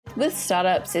With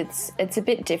startups, it's a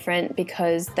bit different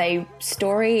because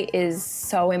story is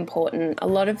so important. A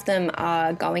lot of them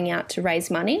are going out to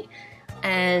raise money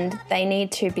and they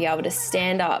need to be able to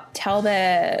stand up, tell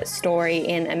their story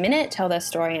in a minute, tell their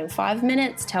story in 5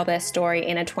 minutes, tell their story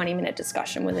in a 20-minute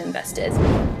discussion with investors.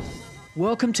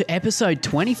 Welcome to episode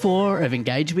 24 of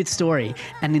Engage with Story.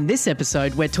 And in this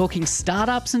episode, we're talking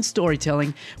startups and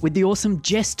storytelling with the awesome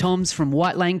Jess Toms from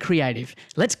White Lane Creative.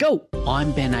 Let's go.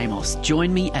 I'm Ben Amos.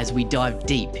 Join me as we dive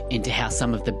deep into how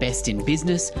some of the best in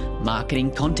business,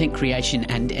 marketing, content creation,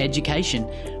 and education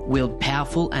wield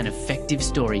powerful and effective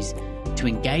stories to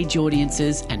engage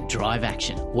audiences and drive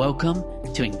action. Welcome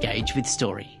to Engage with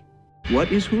Story.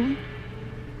 What is Hooli?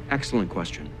 Excellent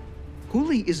question.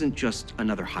 Hooli isn't just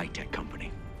another high-tech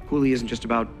company. Hooli isn't just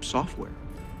about software.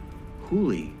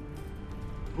 Hooli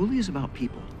is about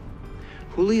people.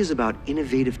 Hooli is about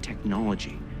innovative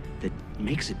technology that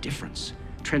makes a difference,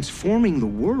 transforming the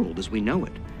world as we know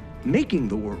it, making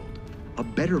the world a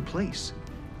better place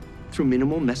through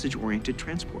minimal message-oriented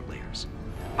transport layers.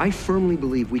 I firmly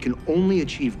believe we can only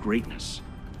achieve greatness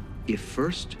if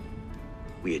first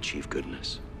we achieve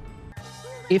goodness.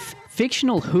 If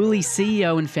fictional Hooli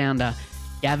CEO and founder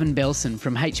Gavin Belson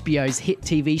from HBO's hit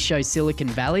TV show Silicon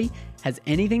Valley has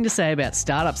anything to say about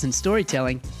startups and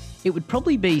storytelling, it would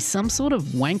probably be some sort of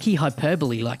wanky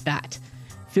hyperbole like that,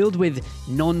 filled with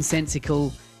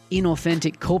nonsensical,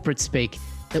 inauthentic corporate speak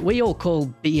that we all call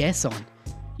BS on.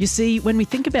 You see, when we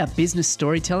think about business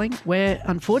storytelling, we're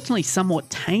unfortunately somewhat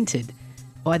tainted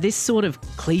by this sort of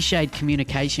cliched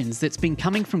communications that's been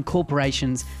coming from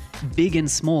corporations big and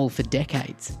small for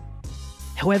decades.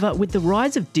 However, with the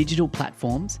rise of digital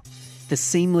platforms, the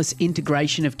seamless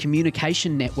integration of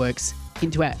communication networks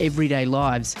into our everyday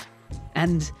lives,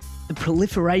 and the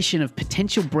proliferation of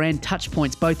potential brand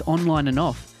touchpoints both online and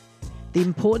off, the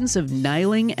importance of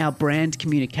nailing our brand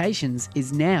communications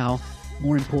is now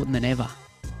more important than ever.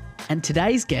 And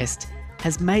today's guest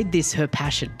has made this her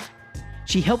passion.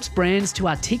 She helps brands to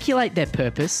articulate their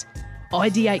purpose,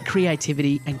 ideate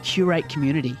creativity, and curate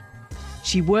community.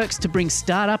 She works to bring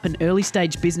startup and early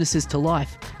stage businesses to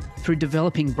life through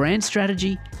developing brand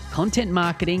strategy, content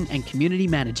marketing, and community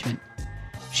management.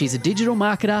 She's a digital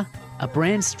marketer, a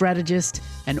brand strategist,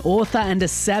 an author, and a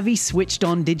savvy switched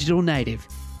on digital native.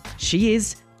 She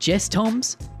is Jess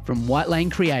Toms from White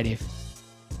Lane Creative.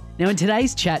 Now, in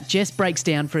today's chat, Jess breaks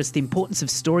down for us the importance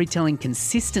of storytelling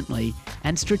consistently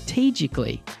and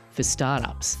strategically for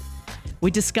startups. We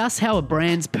discuss how a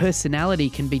brand's personality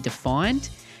can be defined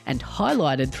and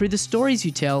highlighted through the stories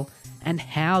you tell and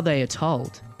how they are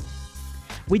told.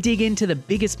 We dig into the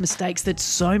biggest mistakes that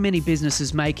so many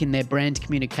businesses make in their brand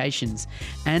communications,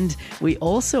 and we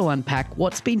also unpack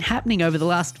what's been happening over the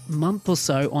last month or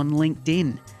so on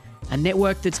LinkedIn, a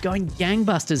network that's going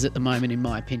gangbusters at the moment in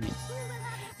my opinion.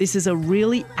 This is a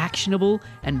really actionable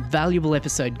and valuable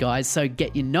episode, guys, so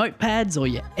get your notepads or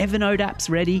your Evernote apps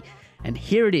ready, and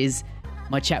here it is,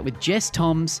 my chat with Jess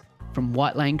Toms from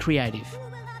White Lane Creative.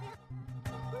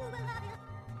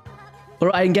 All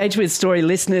right, Engage with Story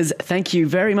listeners, thank you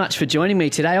very much for joining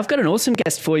me today. I've got an awesome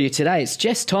guest for you today. It's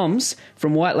Jess Toms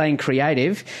from White Lane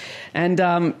Creative. And,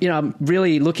 I'm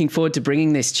really looking forward to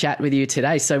bringing this chat with you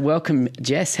today. So welcome,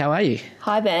 Jess. How are you?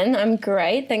 Hi, Ben. I'm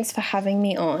great. Thanks for having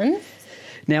me on.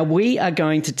 Now, we are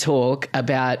going to talk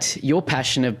about your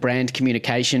passion of brand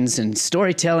communications and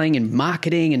storytelling and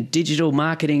marketing and digital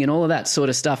marketing and all of that sort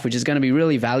of stuff, which is going to be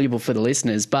really valuable for the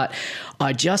listeners. But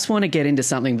I just want to get into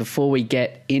something before we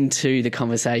get into the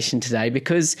conversation today,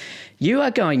 because you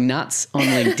are going nuts on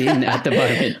LinkedIn at the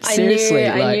moment. Seriously.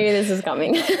 I knew this was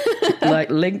coming. Like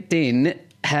LinkedIn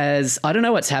has, I don't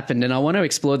know what's happened, and I want to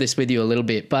explore this with you a little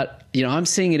bit, but I'm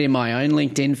seeing it in my own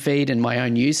LinkedIn feed and my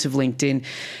own use of LinkedIn.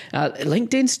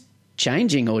 LinkedIn's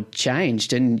changing or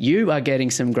changed, and you are getting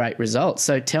some great results.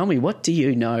 So tell me, what do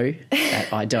you know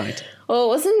that I don't? Well, it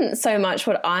wasn't so much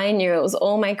what I knew. It was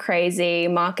all my crazy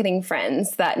marketing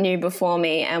friends that knew before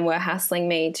me and were hassling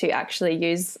me to actually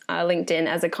use LinkedIn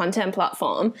as a content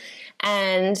platform.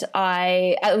 And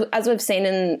as we've seen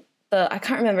in I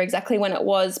can't remember exactly when it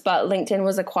was, but LinkedIn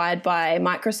was acquired by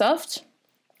Microsoft,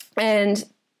 and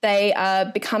they are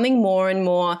becoming more and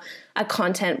more a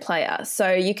content player.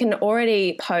 So you can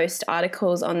already post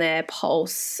articles on their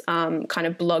Pulse kind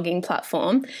of blogging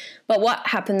platform. But what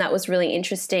happened that was really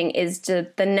interesting is the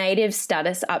native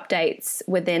status updates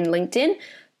within LinkedIn.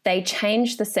 They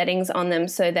changed the settings on them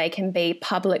so they can be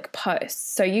public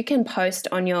posts. So you can post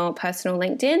on your personal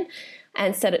LinkedIn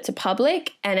and set it to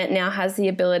public, and it now has the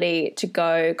ability to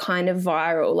go kind of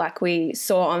viral, like we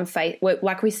see on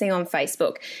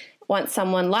Facebook. once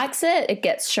someone likes it, it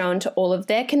gets shown to all of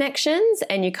their connections,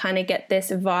 and you kind of get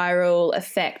this viral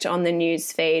effect on the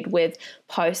news feed with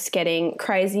posts getting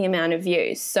crazy amount of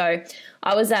views. So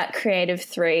I was at Creative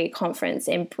 3 conference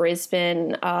in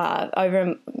Brisbane over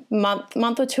a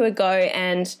month or two ago,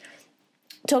 and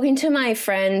talking to my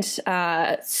friend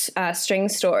String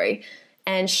Story,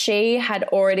 and she had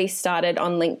already started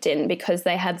on LinkedIn because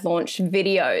they had launched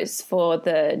videos for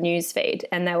the newsfeed,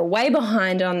 and they were way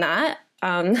behind on that,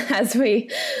 as we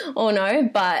all know.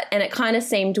 And it kind of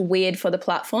seemed weird for the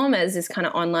platform as this kind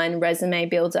of online resume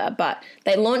builder. But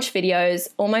they launched videos.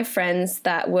 All my friends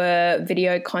that were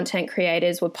video content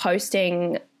creators were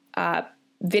posting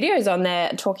videos on there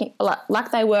talking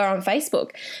like they were on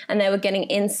Facebook, and they were getting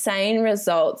insane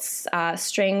results.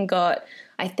 String got,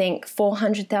 I think,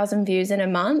 400,000 views in a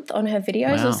month on her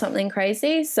videos. Wow. Or something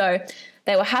crazy. So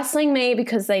they were hassling me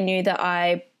because they knew that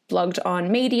I blogged on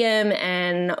Medium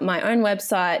and my own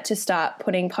website to start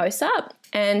putting posts up.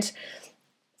 And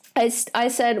I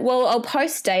said, well, I'll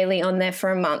post daily on there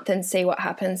for a month and see what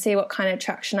happens, see what kind of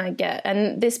traction I get. And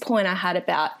at this point I had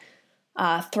about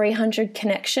 300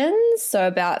 connections, so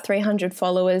about 300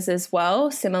 followers as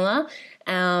well, similar.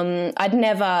 I'd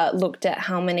never looked at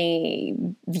how many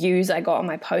views I got on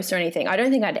my post or anything. I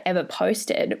don't think I'd ever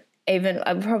posted. Even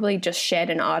I probably just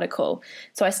shared an article.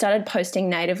 So I started posting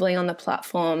natively on the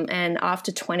platform, and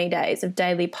after 20 days of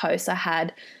daily posts, I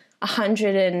had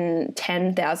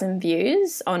 110,000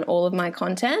 views on all of my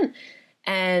content,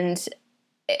 and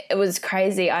it was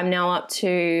crazy. I'm now up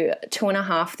to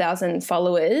 2,500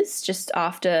 followers just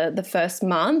after the first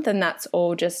month, and that's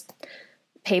all just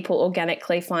people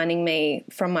organically finding me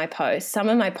from my posts. Some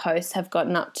of my posts have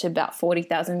gotten up to about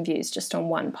 40,000 views just on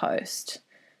one post.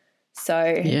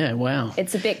 So yeah, wow,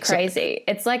 it's a bit crazy.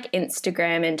 It's like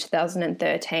Instagram in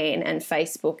 2013 and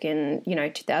Facebook in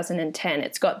 2010.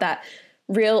 It's got that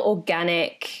real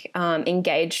organic,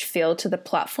 engaged feel to the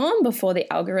platform before the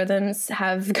algorithms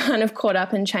have kind of caught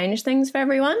up and changed things for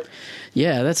everyone.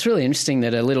 Yeah, that's really interesting,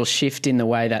 that a little shift in the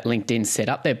way that LinkedIn set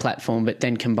up their platform, but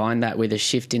then combine that with a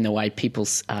shift in the way people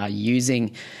are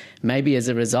using. Maybe as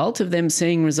a result of them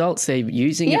seeing results, they're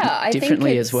using it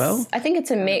differently as well? I think it's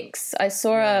a mix. I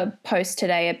saw a post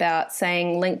today about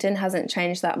saying LinkedIn hasn't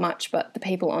changed that much, but the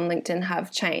people on LinkedIn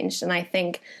have changed. And I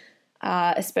think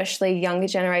especially younger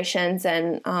generations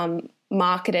and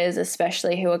marketers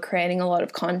especially who are creating a lot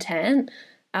of content,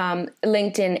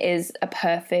 LinkedIn is a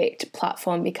perfect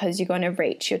platform because you're going to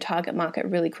reach your target market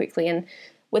really quickly. And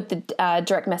with the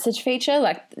direct message feature,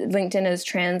 like LinkedIn has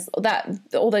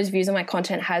all those views on my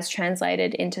content has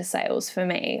translated into sales for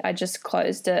me. I just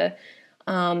closed a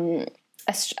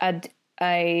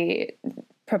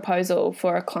proposal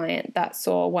for a client that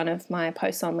saw one of my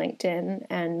posts on LinkedIn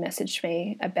and messaged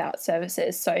me about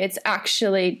services. So it's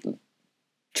actually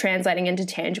translating into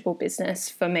tangible business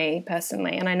for me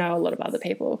personally, and I know a lot of other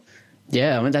people.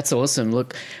 Yeah, I mean, that's awesome.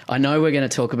 Look, I know we're going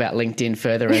to talk about LinkedIn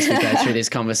further as we go through this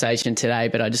conversation today,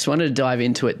 but I just wanted to dive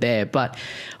into it there. But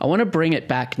I want to bring it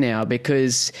back now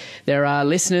because there are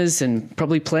listeners, and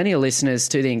probably plenty of listeners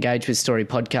to the Engage with Story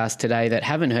podcast today, that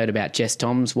haven't heard about Jess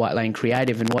Toms, White Lane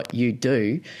Creative, and what you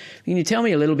do. Can you tell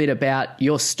me a little bit about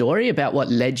your story, about what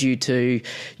led you to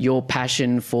your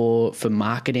passion for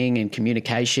marketing and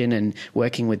communication and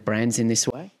working with brands in this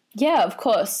way? Yeah, of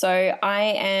course. So I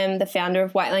am the founder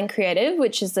of White Lane Creative,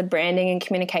 which is the branding and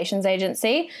communications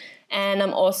agency. And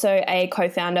I'm also a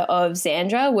co-founder of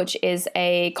Xandra, which is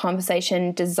a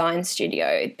conversation design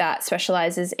studio that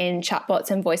specializes in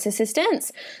chatbots and voice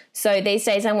assistants. So these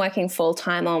days I'm working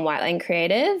full-time on White Lane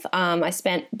Creative. I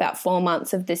spent about 4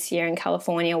 months of this year in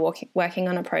California working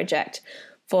on a project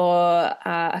for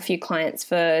a few clients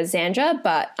for Xandra,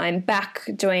 but I'm back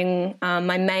doing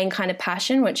my main kind of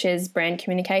passion, which is brand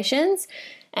communications.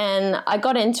 And I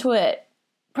got into it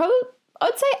probably, I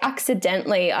would say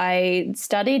accidentally. I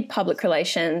studied public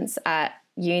relations at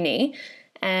uni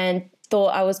and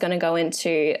thought I was going to go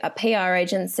into a PR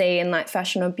agency in like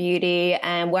fashion or beauty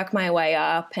and work my way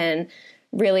up and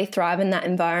really thrive in that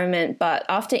environment. But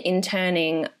after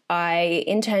interning, I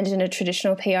interned in a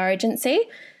traditional PR agency.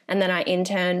 And then I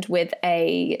interned with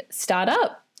a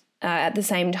startup at the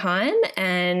same time.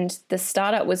 And the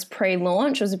startup was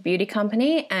pre-launch, it was a beauty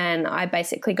company. And I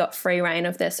basically got free reign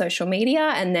of their social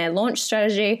media and their launch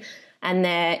strategy and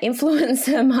their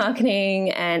influencer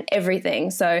marketing and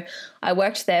everything. So I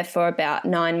worked there for about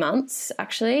 9 months,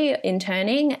 actually,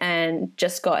 interning, and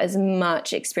just got as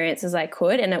much experience as I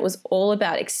could. And it was all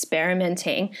about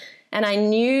experimenting. And I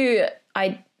knew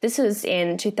this was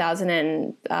in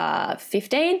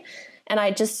 2015,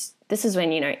 and this is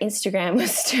when, Instagram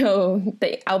was still,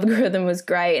 the algorithm was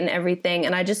great and everything,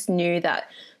 and I just knew that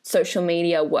social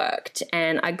media worked,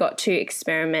 and I got to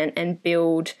experiment and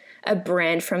build a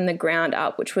brand from the ground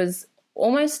up, which was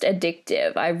almost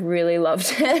addictive. I really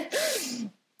loved it.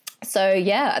 So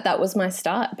yeah, that was my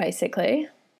start basically.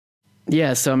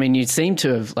 Yeah, so I mean, you seem to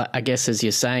have, I guess, as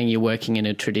you're saying, you're working in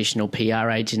a traditional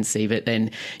PR agency, but then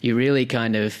you really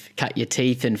kind of cut your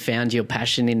teeth and found your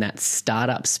passion in that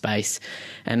startup space.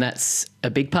 And that's a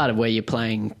big part of where you're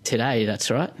playing today, that's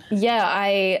right?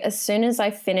 Yeah, as soon as I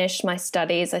finished my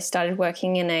studies, I started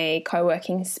working in a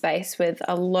co-working space with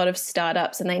a lot of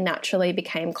startups, and they naturally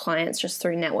became clients just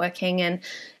through networking and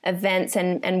events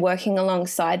and working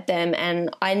alongside them.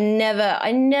 And I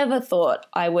never thought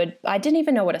I didn't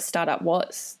even know what a startup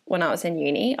was when I was in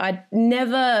uni. I'd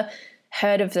never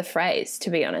heard of the phrase,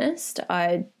 to be honest.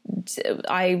 I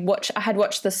had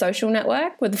watched The Social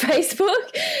Network with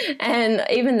Facebook, and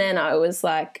even then I was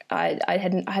like, I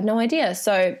had no idea.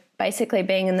 So basically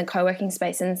being in the co-working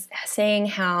space and seeing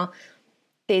how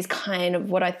these kind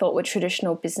of what I thought were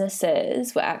traditional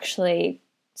businesses were actually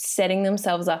setting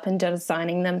themselves up and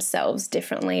designing themselves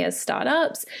differently as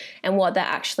startups, and what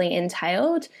that actually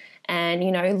entailed. And,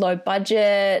 low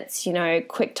budgets,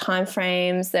 quick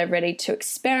timeframes, they're ready to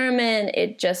experiment.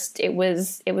 It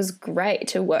was great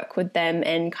to work with them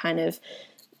and kind of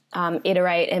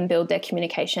iterate and build their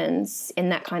communications in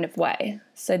that kind of way.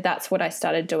 So that's what I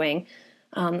started doing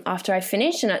after I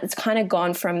finished, and it's kind of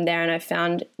gone from there. And I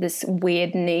found this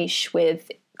weird niche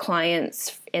with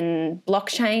clients in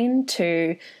blockchain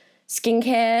to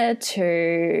skincare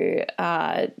to,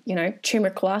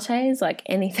 turmeric lattes, like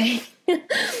anything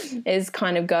is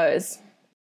kind of goes.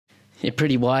 Yeah,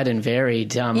 pretty wide and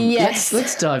varied. Yes.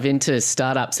 Let's dive into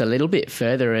startups a little bit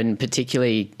further, and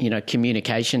particularly,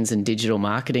 communications and digital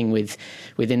marketing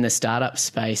within the startup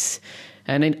space.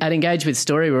 And at Engage with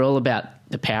Story, we're all about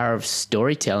the power of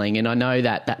storytelling, and I know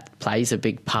that plays a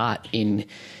big part in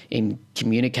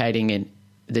communicating and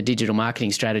the digital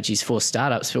marketing strategies for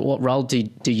startups. But what role do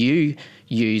you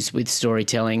use with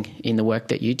storytelling in the work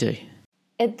that you do?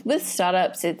 With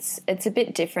startups, it's a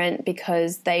bit different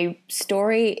because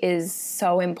story is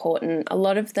so important. A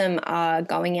lot of them are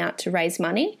going out to raise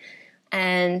money,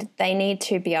 and they need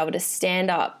to be able to stand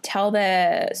up, tell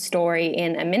their story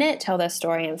in a minute, tell their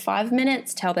story in 5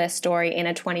 minutes, tell their story in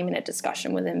a 20-minute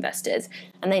discussion with investors.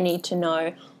 And they need to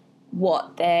know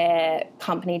what their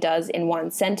company does in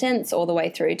one sentence all the way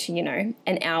through to,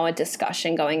 an hour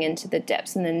discussion going into the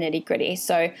depths and the nitty-gritty.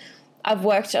 So I've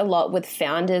worked a lot with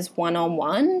founders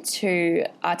one-on-one to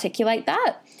articulate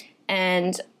that.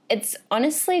 And it's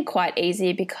honestly quite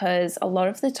easy because a lot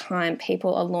of the time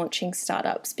people are launching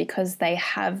startups because they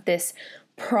have this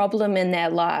problem in their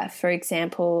life. For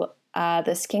example,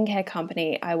 the skincare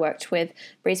company I worked with,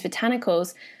 Breeze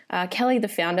Botanicals, Kelly, the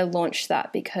founder, launched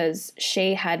that because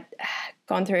she had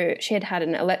had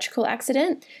an electrical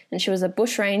accident, and she was a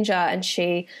bush ranger, and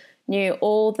she knew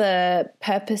all the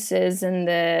purposes and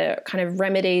the kind of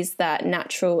remedies that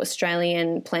natural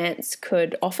Australian plants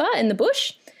could offer in the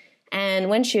bush. And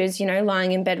when she was,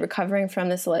 lying in bed recovering from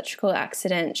this electrical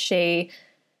accident, she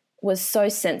was so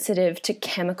sensitive to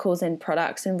chemicals in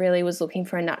products and really was looking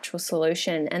for a natural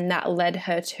solution. And that led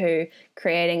her to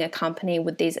creating a company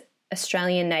with these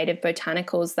Australian native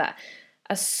botanicals that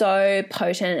are so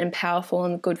potent and powerful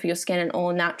and good for your skin and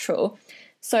all natural.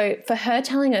 So for her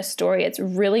telling her story, it's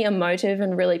really emotive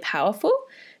and really powerful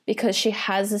because she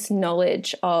has this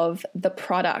knowledge of the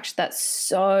product that's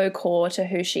so core to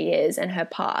who she is and her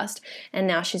past. And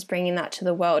now she's bringing that to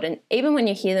the world. And even when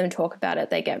you hear them talk about it,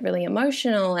 they get really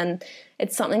emotional, and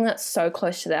it's something that's so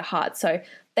close to their heart. So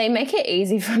they make it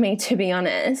easy for me, to be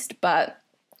honest. But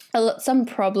some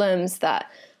problems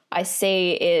that I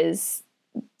see is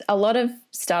a lot of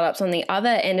startups on the other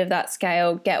end of that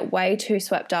scale get way too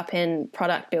swept up in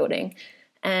product building,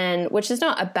 and which is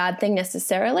not a bad thing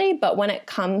necessarily, but when it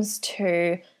comes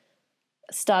to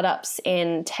startups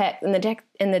in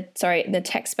the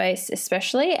tech space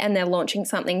especially, and they're launching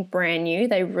something brand new,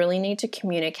 they really need to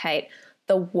communicate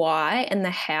the why and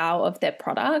the how of their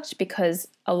product, because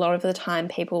a lot of the time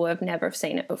people have never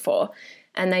seen it before.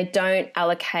 And they don't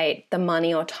allocate the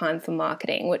money or time for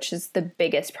marketing, which is the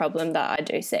biggest problem that I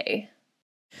do see.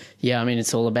 Yeah, I mean,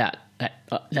 it's all about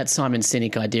that Simon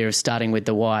Sinek idea of starting with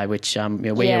the why, which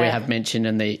we have mentioned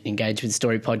in the Engage with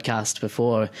Story podcast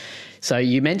before. So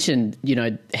you mentioned,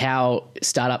 how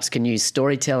startups can use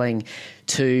storytelling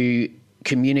to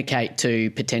communicate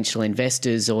to potential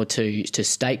investors or to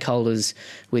stakeholders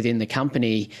within the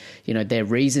company, their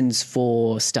reasons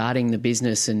for starting the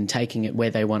business and taking it where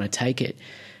they want to take it.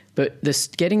 But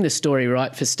getting the story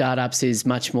right for startups is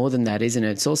much more than that, isn't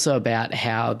it? It's also about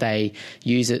how they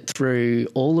use it through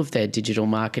all of their digital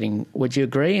marketing. Would you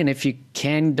agree? And if you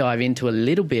can dive into a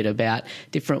little bit about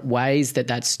different ways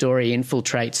that story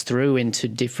infiltrates through into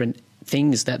different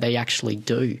things that they actually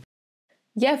do.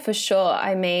 Yeah, for sure.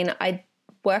 I mean, I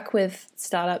work with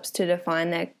startups to define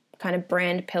their kind of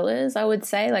brand pillars, I would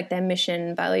say, like their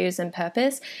mission, values, and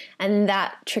purpose. And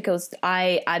that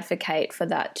I advocate for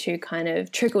that to kind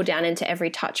of trickle down into every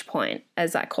touch point,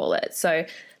 as I call it. So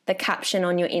the caption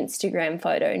on your Instagram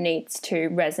photo needs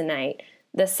to resonate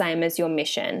the same as your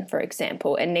mission, for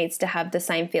example. It needs to have the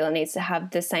same feel, it needs to have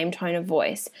the same tone of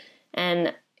voice.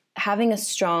 And having a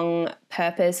strong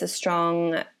purpose, a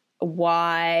strong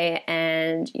why,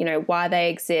 and why they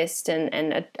exist,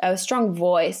 and a strong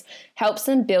voice helps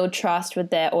them build trust with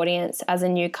their audience as a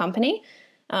new company.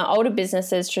 Older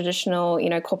businesses, traditional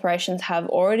corporations have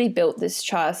already built this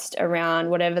trust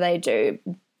around whatever they do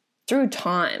through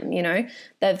time.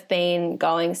 They've been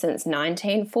going since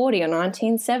 1940 or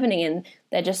 1970, and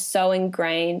they're just so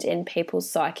ingrained in people's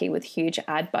psyche with huge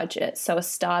ad budgets. So a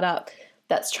startup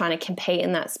that's trying to compete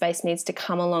in that space needs to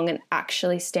come along and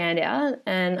actually stand out.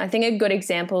 And I think a good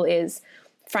example is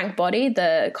Frank Body,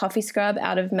 the coffee scrub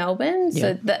out of Melbourne. Yeah.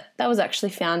 So that was actually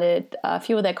founded, a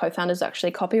few of their co-founders are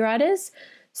actually copywriters.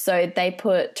 So they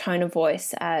put tone of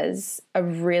voice as a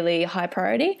really high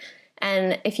priority.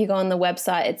 And if you go on the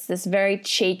website, it's this very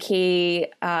cheeky,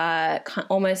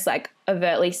 almost like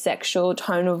overtly sexual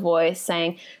tone of voice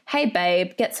saying, "Hey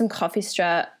babe, get some coffee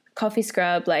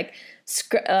scrub, like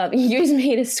use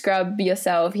me to scrub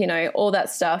yourself," all that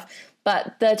stuff.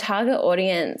 But the target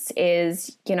audience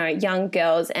is, young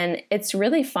girls, and it's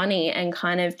really funny and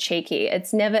kind of cheeky.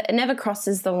 It never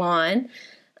crosses the line.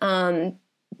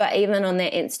 But even on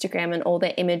their Instagram and all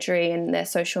their imagery and their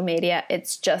social media,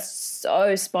 it's just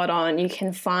so spot on. You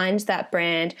can find that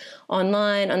brand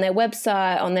online, on their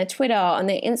website, on their Twitter, on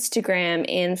their Instagram,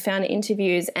 in founder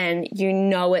interviews, and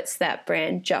it's that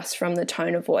brand just from the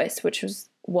tone of voice, which was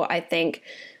what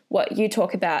you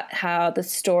talk about, how the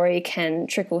story can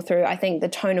trickle through. I think the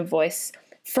tone of voice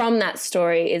from that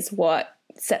story is what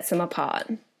sets them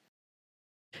apart.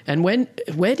 And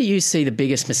where do you see the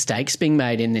biggest mistakes being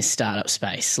made in this startup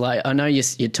space? Like, I know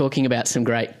you're talking about some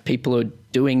great people who are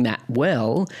doing that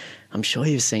well. I'm sure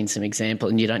you've seen some examples,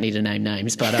 and you don't need to name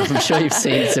names, but I'm sure you've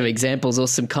seen some examples or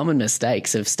some common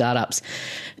mistakes of startups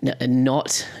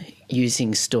not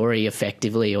using story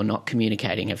effectively or not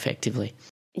communicating effectively.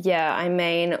 Yeah, I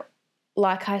mean,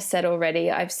 like I said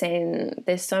already, I've seen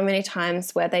there's so many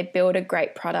times where they build a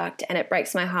great product and it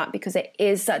breaks my heart because it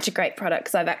is such a great product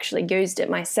because I've actually used it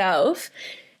myself.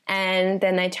 And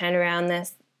then they turn around,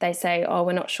 they say, "Oh,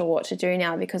 we're not sure what to do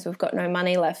now because we've got no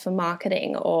money left for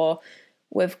marketing," or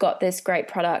 "We've got this great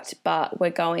product, but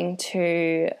we're going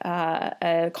to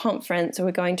a conference or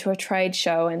we're going to a trade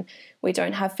show and we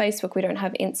don't have Facebook, we don't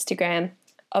have Instagram."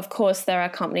 Of course, there are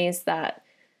companies that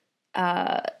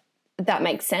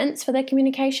makes sense for their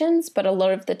communications, but a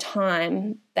lot of the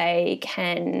time they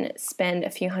can spend a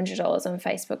few $100s on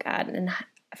Facebook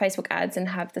ads and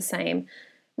have the same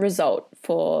result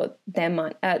for their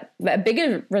money, a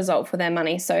bigger result for their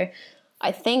money. So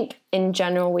I think in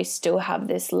general we still have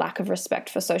this lack of respect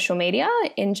for social media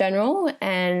in general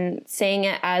and seeing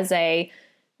it as a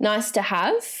nice to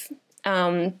have.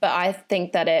 But I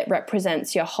think that it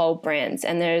represents your whole brands.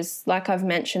 And there's, like I've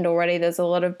mentioned already, there's a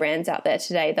lot of brands out there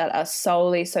today that are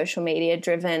solely social media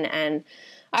driven. And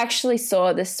I actually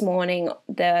saw this morning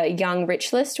the Young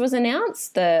Rich List was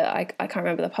announced. I can't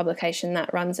remember the publication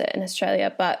that runs it in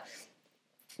Australia, but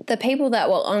the people that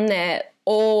were on there,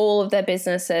 all of their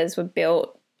businesses were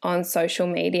built on social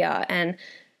media, and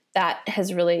that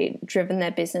has really driven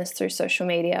their business through social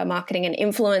media marketing and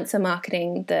influencer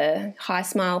marketing. The High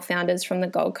Smile founders from the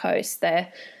Gold Coast,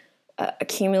 their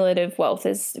cumulative wealth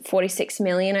is 46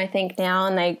 million, I think, now,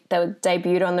 and they were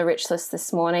debuted on the Rich List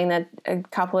this morning. They're a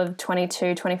couple of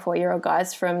 22, 24-year-old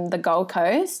guys from the Gold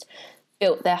Coast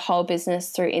built their whole business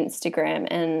through Instagram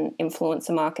and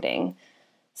influencer marketing.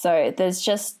 So there's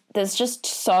just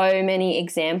so many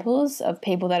examples of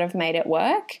people that have made it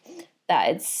work that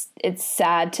it's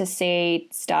sad to see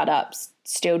startups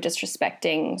still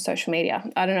disrespecting social media.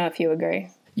 I don't know if you agree.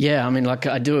 Yeah, I mean, like,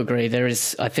 I do agree. There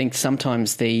is, I think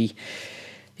sometimes the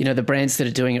brands that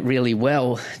are doing it really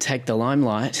well take the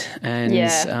limelight,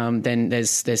 and then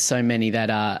there's so many that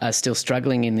are still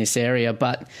struggling in this area.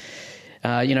 But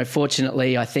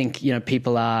fortunately, I think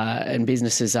people are and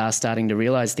businesses are starting to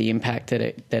realise the impact that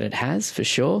it has, for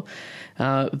sure.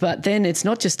 But then it's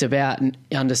not just about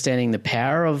understanding the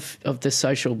power of the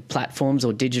social platforms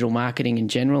or digital marketing in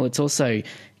general. It's also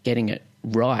getting it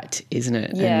right, isn't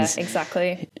it? Yeah, And,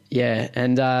 exactly. yeah,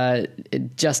 and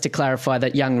just to clarify,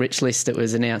 that Young Rich list that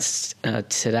was announced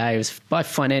today was by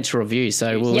Financial Review,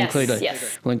 so we'll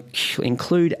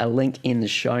include a link in the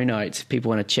show notes if people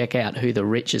want to check out who the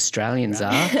rich Australians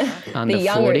are under 40. The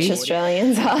young rich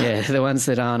Australians are. Yeah, the ones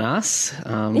that aren't us.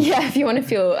 If you want to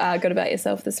feel good about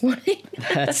yourself this morning.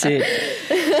 That's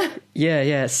it.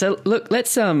 Yeah. So look,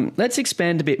 let's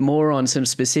expand a bit more on some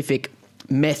specific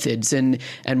methods and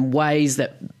ways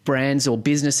that brands or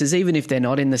businesses, even if they're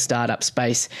not in the startup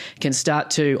space, can start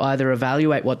to either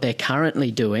evaluate what they're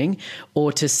currently doing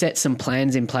or to set some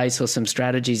plans in place or some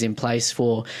strategies in place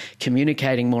for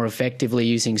communicating more effectively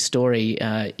using story,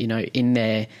 in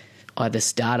their either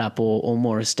startup or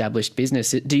more established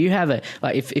business. Do you have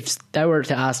if they were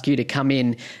to ask you to come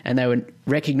in and they were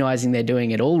recognizing they're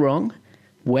doing it all wrong,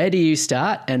 where do you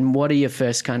start and what are your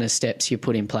first kind of steps you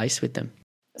put in place with them?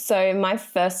 So my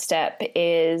first step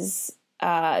is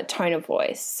tone of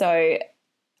voice. So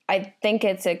I think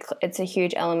it's a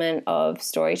huge element of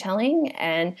storytelling,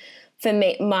 and for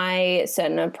me, my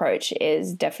certain approach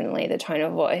is definitely the tone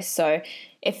of voice. So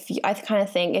I kind of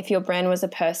think if your brand was a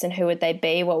person, who would they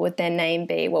be? What would their name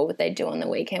be? What would they do on the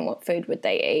weekend? What food would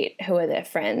they eat? Who are their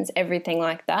friends? Everything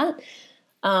like that.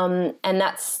 And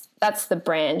that's the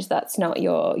brand, that's not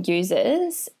your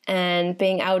users. And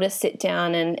being able to sit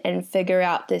down and figure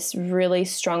out this really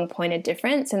strong point of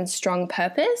difference and strong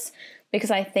purpose.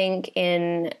 Because I think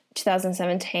in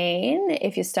 2017,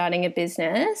 if you're starting a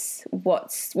business,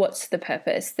 what's the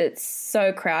purpose? That's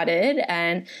so crowded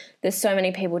and there's so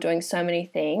many people doing so many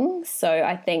things. So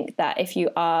I think that if you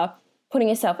are putting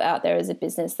yourself out there as a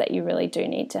business, that you really do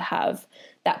need to have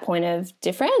that point of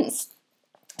difference.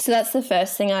 So that's the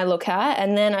first thing I look at.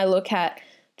 And then I look at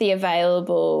the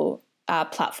available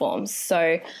platforms.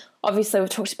 So obviously we've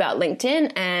talked about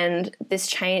LinkedIn, and this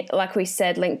change, like we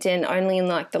said, LinkedIn only in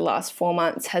like the last 4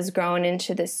 months has grown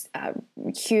into this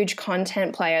huge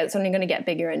content player. It's only going to get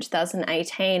bigger in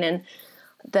 2018. And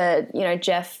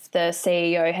Jeff, the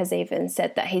CEO, has even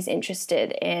said that he's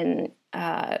interested in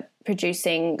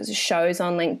producing shows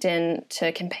on LinkedIn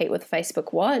to compete with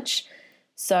Facebook Watch.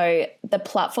 So the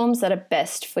platforms that are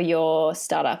best for your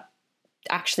startup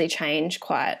actually change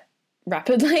quite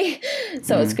rapidly.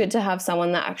 So it's good to have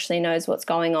someone that actually knows what's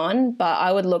going on. But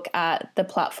I would look at the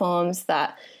platforms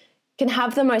that can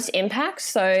have the most impact.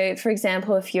 So, for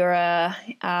example, if you're a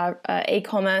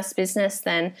e-commerce business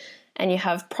and you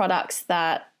have products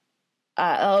that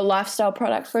a lifestyle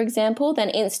product, for example, then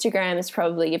Instagram is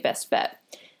probably your best bet.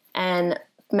 And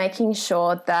making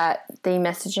sure that the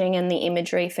messaging and the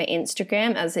imagery for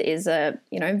Instagram, as it is a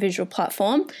visual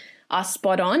platform, are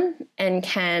spot on and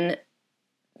can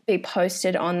be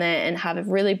posted on there and have a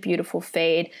really beautiful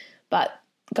feed. But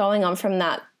going on from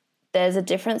that, there's a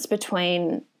difference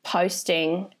between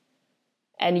posting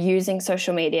and using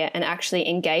social media and actually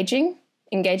engaging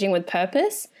with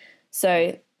purpose.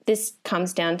 So this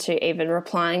comes down to even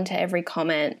replying to every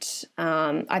comment.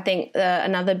 I think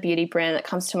another beauty brand that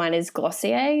comes to mind is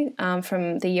Glossier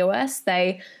from the US.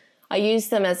 I used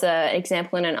them as an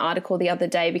example in an article the other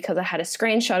day because I had a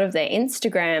screenshot of their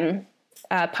Instagram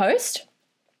post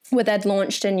where they'd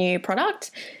launched a new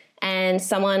product, and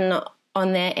someone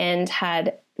on their end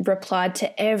had replied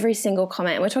to every single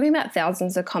comment. We're talking about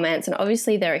thousands of comments, and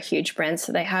obviously they're a huge brand,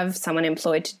 so they have someone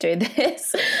employed to do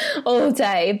this all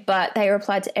day, but they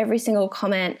replied to every single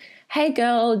comment, "Hey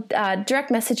girl,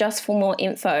 direct message us for more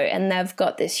info." And they've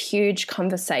got this huge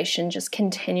conversation just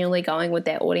continually going with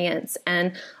their audience.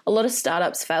 And a lot of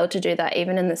startups fail to do that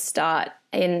even in the start.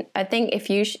 And I think if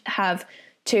you have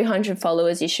 200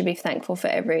 followers, you should be thankful for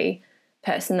every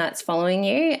person that's following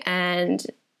you. And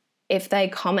if they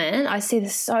comment, I see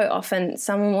this so often,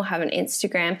 someone will have an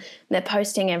Instagram and they're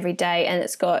posting every day and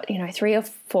it's got, 3 or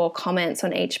 4 comments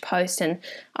on each post and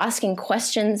asking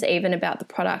questions even about the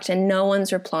product, and no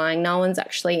one's replying, no one's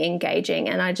actually engaging.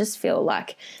 And I just feel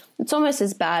like it's almost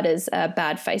as bad as a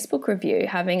bad Facebook review,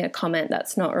 having a comment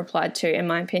that's not replied to, in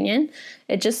my opinion.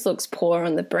 It just looks poor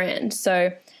on the brand.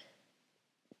 So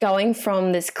going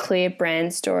from this clear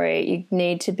brand story, you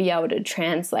need to be able to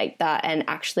translate that and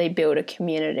actually build a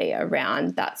community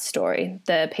around that story,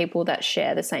 the people that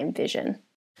share the same vision.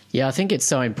 Yeah, I think it's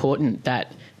so important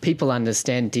that people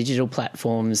understand digital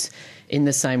platforms in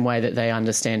the same way that they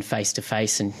understand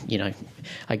face-to-face and,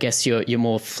 I guess your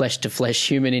more flesh-to-flesh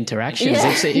human interactions.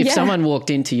 Yeah, if someone walked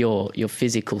into your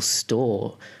physical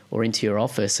store or into your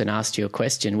office and asked you a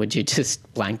question, would you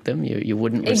just blank them? You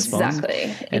wouldn't respond.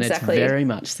 And it's very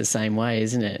much the same way,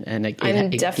 isn't it? And I'm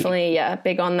definitely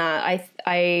big on that.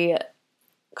 I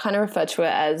kind of refer to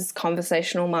it as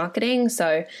conversational marketing.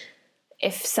 So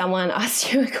if someone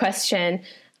asked you a question,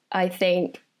 I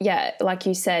think, yeah, like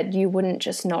you said, you wouldn't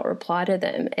just not reply to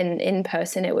them. And in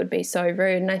person, it would be so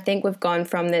rude. And I think we've gone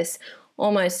from this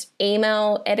almost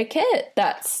email etiquette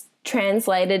that's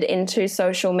translated into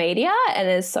social media and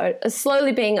is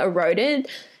slowly being eroded,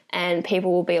 and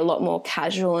people will be a lot more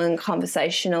casual and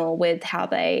conversational with how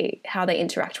they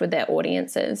interact with their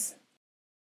audiences.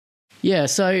 Yeah,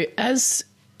 so as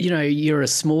you know,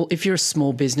 if you're a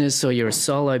small business or you're a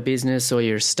solo business or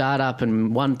you're a startup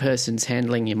and one person's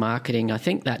handling your marketing, I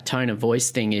think that tone of voice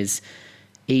thing is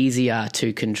easier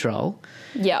to control.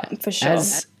 Yeah, for sure.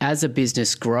 As a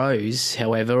business grows,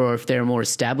 however, or if they're a more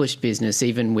established business,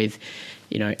 even with,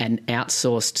 an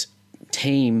outsourced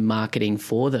team marketing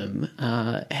for them,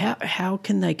 how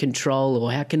can they control,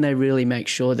 or how can they really make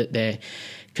sure that they're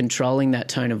controlling that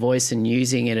tone of voice and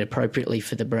using it appropriately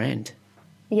for the brand?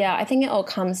 Yeah, I think it all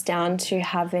comes down to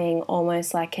having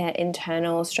almost like an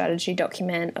internal strategy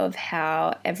document of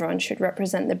how everyone should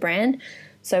represent the brand.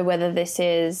 So whether this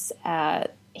is,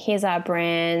 here's our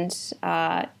brand,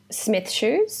 Smith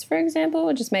Shoes, for example,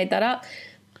 I just made that up,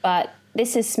 but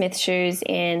this is Smith Shoes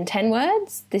in 10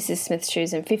 words, this is Smith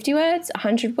Shoes in 50 words,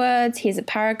 100 words, here's a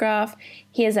paragraph,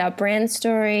 here's our brand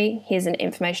story, here's an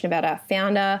information about our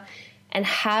founder, and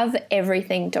have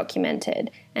everything documented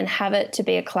and have it to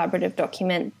be a collaborative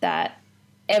document that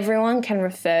everyone can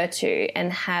refer to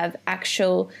and have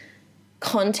actual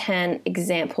content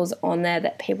examples on there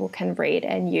that people can read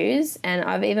and use. And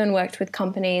I've even worked with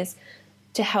companies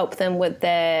to help them with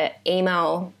their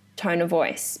email tone of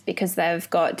voice, because they've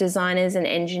got designers and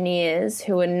engineers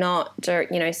who are not,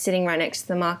 sitting right next to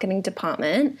the marketing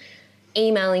department,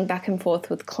 emailing back and forth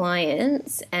with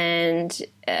clients, and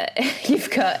you've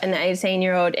got an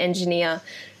 18-year-old engineer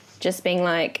just being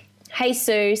like, hey,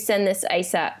 Sue, send this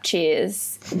ASAP,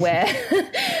 cheers, where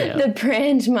the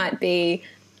brand might be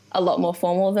a lot more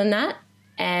formal than that.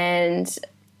 And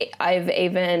I've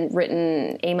even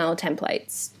written email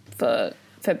templates for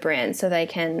brands so they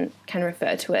can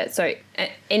refer to it. So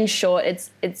in short,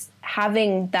 it's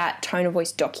having that tone of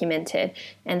voice documented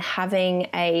and having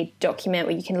a document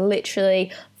where you can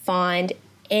literally find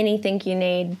anything you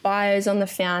need, bios on the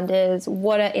founders,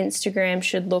 what an Instagram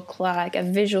should look like, a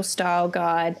visual style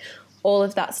guide, all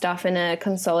of that stuff in a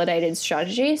consolidated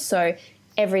strategy. So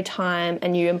every time a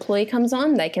new employee comes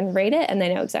on, they can read it and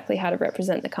they know exactly how to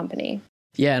represent the company.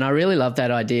 Yeah, and I really love that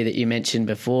idea that you mentioned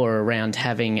before around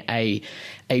having a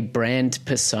brand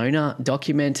persona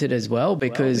documented as well,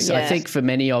 because I think for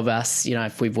many of us,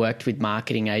 if we've worked with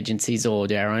marketing agencies or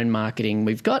our own marketing,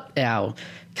 we've got our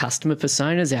customer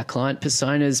personas, our client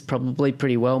personas probably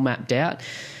pretty well mapped out.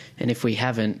 And if we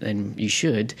haven't, then you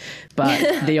should.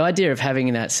 But the idea of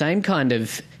having that same kind of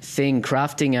thing,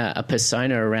 crafting a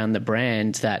persona around the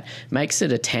brand that makes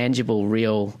it a tangible,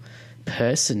 real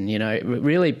person, it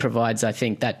really provides, I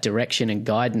think, that direction and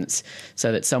guidance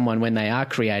so that someone, when they are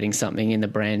creating something in the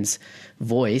brand's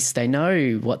voice, they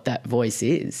know what that voice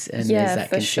is, and there's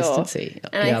that consistency. Sure.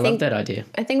 And I love that idea.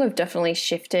 I think we've definitely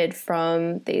shifted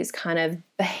from these kind of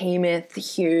behemoth,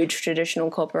 huge traditional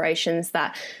corporations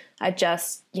that are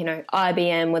just,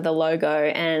 IBM with a logo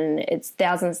and it's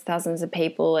thousands of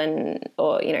people,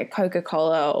 or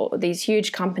Coca-Cola, or these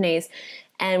huge companies.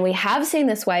 And we have seen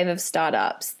this wave of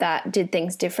startups that did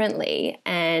things differently.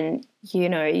 And,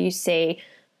 you see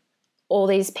all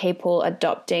these people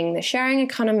adopting the sharing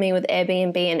economy with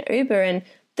Airbnb and Uber, and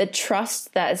the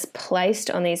trust that is placed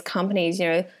on these companies,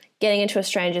 getting into a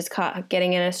stranger's car,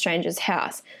 getting in a stranger's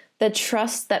house. The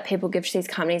trust that people give to these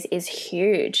companies is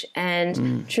huge.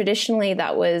 And traditionally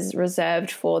that was reserved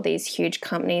for these huge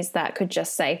companies that could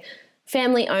just say,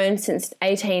 family owned since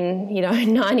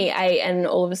 1898, and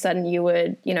all of a sudden you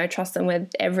would, trust them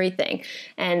with everything.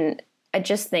 And I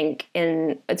just think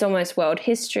it's almost world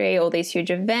history, all these huge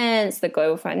events, the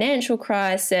global financial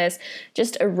crisis,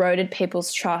 just eroded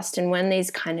people's trust. And when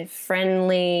these kind of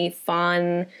friendly,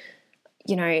 fun,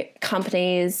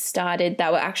 companies started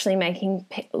that were actually making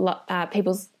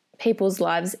people's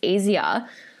lives easier,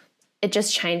 it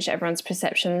just changed everyone's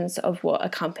perceptions of what a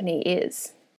company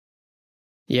is.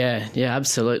 Yeah,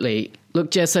 absolutely.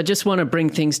 Look, Jess, I just want to bring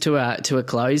things to a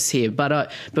close here.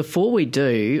 But before we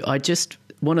do, I just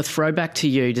want to throw back to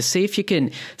you to see if you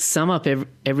can sum up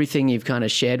everything you've kind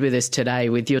of shared with us today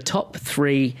with your top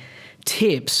 3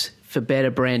 tips for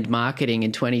better brand marketing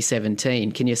in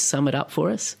 2017. Can you sum it up for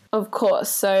us? Of course.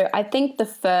 So I think the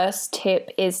first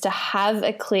tip is to have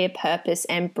a clear purpose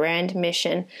and brand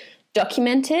mission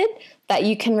documented that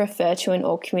you can refer to in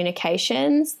all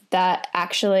communications, that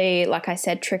actually, like I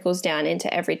said, trickles down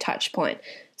into every touch point.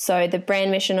 So the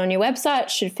brand mission on your website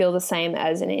should feel the same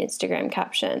as an Instagram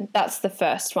caption. That's the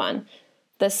first one.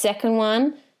 The second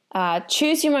one,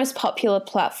 choose your most popular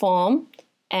platform,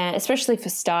 and especially for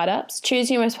startups,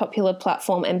 choose your most popular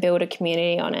platform and build a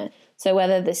community on it. So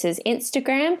whether this is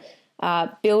Instagram,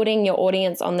 building your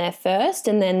audience on there first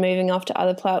and then moving off to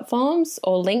other platforms,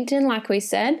 or LinkedIn, like we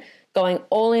said, going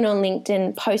all in on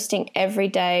LinkedIn, posting every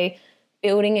day,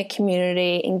 building a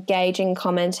community, engaging,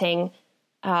 commenting.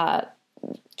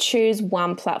 Choose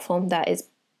one platform that is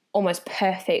almost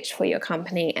perfect for your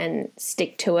company and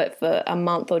stick to it for a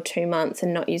month or 2 months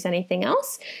and not use anything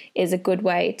else is a good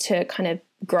way to kind of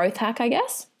growth hack, I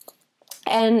guess.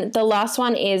 And the last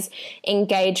one is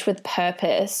engage with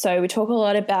purpose. So we talk a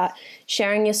lot about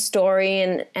sharing your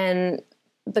story, and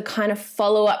the kind of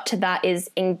follow-up to that is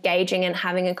engaging and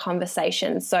having a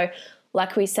conversation. So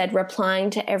like we said, replying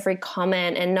to every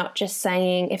comment and not just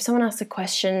saying, if someone asks a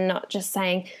question, not just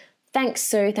saying, thanks,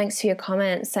 Sue, thanks for your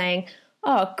comment, saying,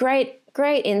 oh, great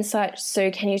insight, Sue,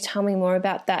 can you tell me more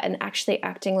about that? And actually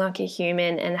acting like a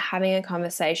human and having a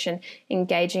conversation,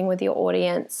 engaging with your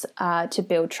audience to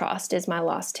build trust is my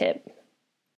last tip.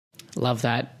 Love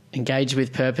that. Engage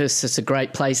with purpose. It's a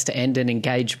great place to end an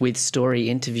Engage with Story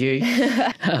interview.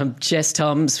 Jess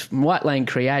Toms from White Lane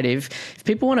Creative. If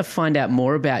people want to find out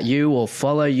more about you or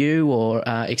follow you or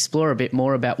explore a bit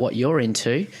more about what you're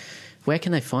into, where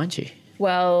can they find you?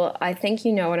 Well, I think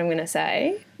you know what I'm going to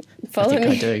say. Follow me.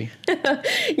 I do.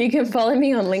 You can follow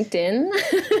me on LinkedIn.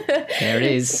 There it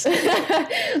is.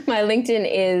 My LinkedIn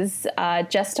is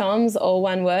Jess Toms, all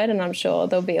one word, and I'm sure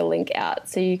there'll be a link out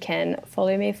so you can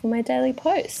follow me for my daily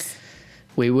posts.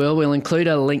 We will. We'll include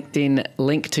a LinkedIn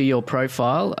link to your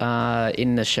profile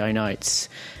in the show notes.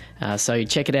 So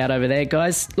check it out over there,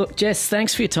 guys. Look, Jess,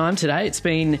 thanks for your time today. It's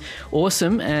been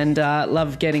awesome, and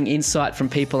love getting insight from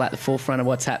people at the forefront of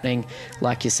what's happening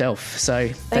like yourself. So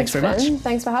thanks very much.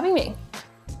 Thanks for having me.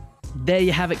 There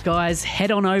you have it, guys.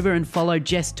 Head on over and follow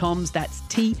Jess Toms, that's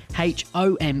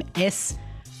THOMS,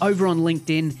 over on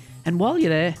LinkedIn. And while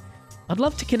you're there, I'd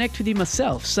love to connect with you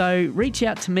myself, so reach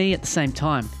out to me at the same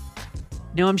time.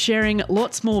 Now, I'm sharing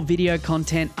lots more video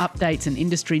content, updates and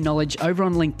industry knowledge over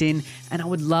on LinkedIn, and I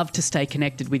would love to stay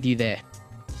connected with you there.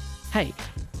 Hey,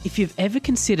 if you've ever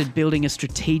considered building a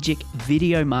strategic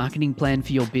video marketing plan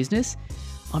for your business,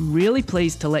 I'm really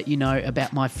pleased to let you know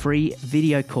about my free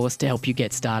video course to help you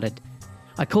get started.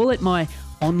 I call it my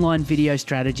Online Video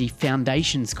Strategy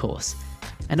Foundations course.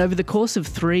 And over the course of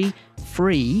 3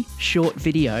 free short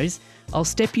videos, I'll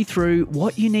step you through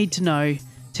what you need to know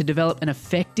to develop an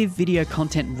effective video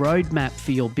content roadmap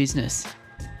for your business.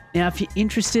 Now, if you're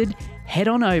interested, head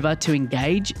on over to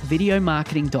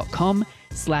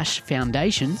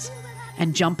engagevideomarketing.com/foundations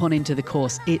and jump on into the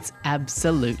course. It's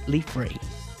absolutely free.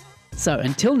 So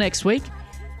until next week,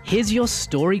 here's your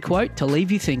story quote to leave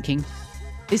you thinking,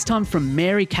 this time from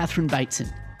Mary Catherine Bateson.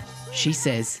 She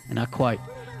says, and I quote,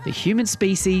 "The human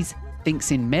species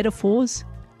thinks in metaphors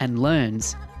and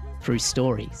learns through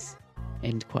stories."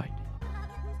 End quote.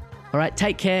 All right,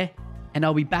 take care, and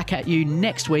I'll be back at you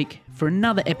next week for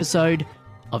another episode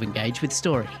of Engage with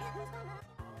Story.